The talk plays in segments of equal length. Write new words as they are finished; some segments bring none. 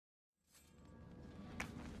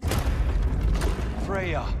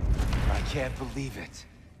Freya! I can't believe it.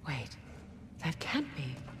 Wait, that can't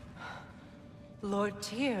be. Lord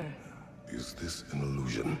Tyr. Is this an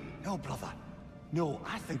illusion? No, brother. No,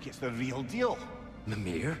 I think it's the real deal.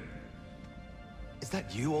 Mimir? Is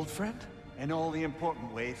that you, old friend? In all the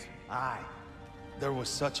important ways, aye. There was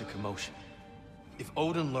such a commotion. If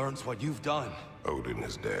Odin learns what you've done... Odin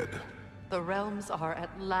is dead. The realms are at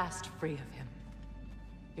last free of him.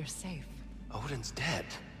 You're safe. Odin's dead.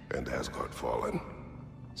 And Asgard fallen.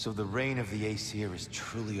 So the reign of the Aesir is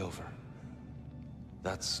truly over.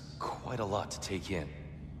 That's quite a lot to take in.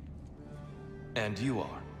 And you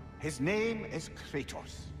are? His name is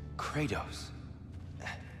Kratos. Kratos.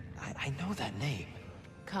 I know that name.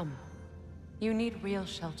 Come. You need real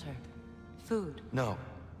shelter. Food. No.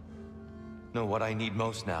 No, what I need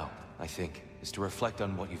most now, I think, is to reflect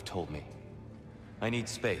on what you've told me. I need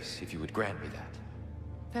space, if you would grant me that.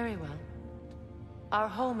 Very well. Our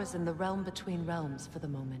home is in the realm between realms for the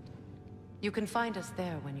moment. You can find us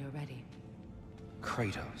there when you're ready.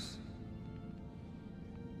 Kratos.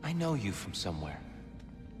 I know you from somewhere.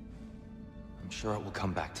 I'm sure it will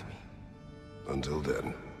come back to me. Until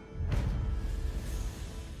then.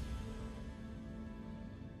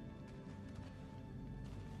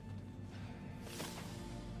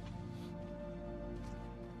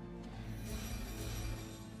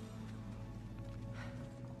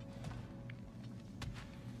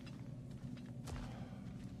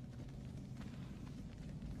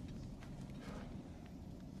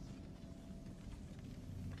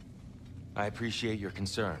 I appreciate your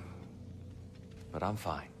concern, but I'm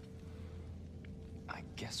fine. I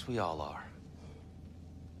guess we all are.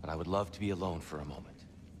 But I would love to be alone for a moment.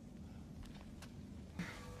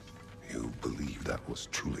 You believe that was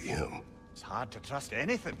truly him? It's hard to trust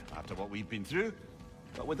anything after what we've been through.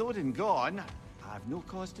 But with Odin gone, I've no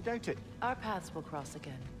cause to doubt it. Our paths will cross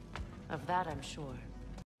again. Of that I'm sure.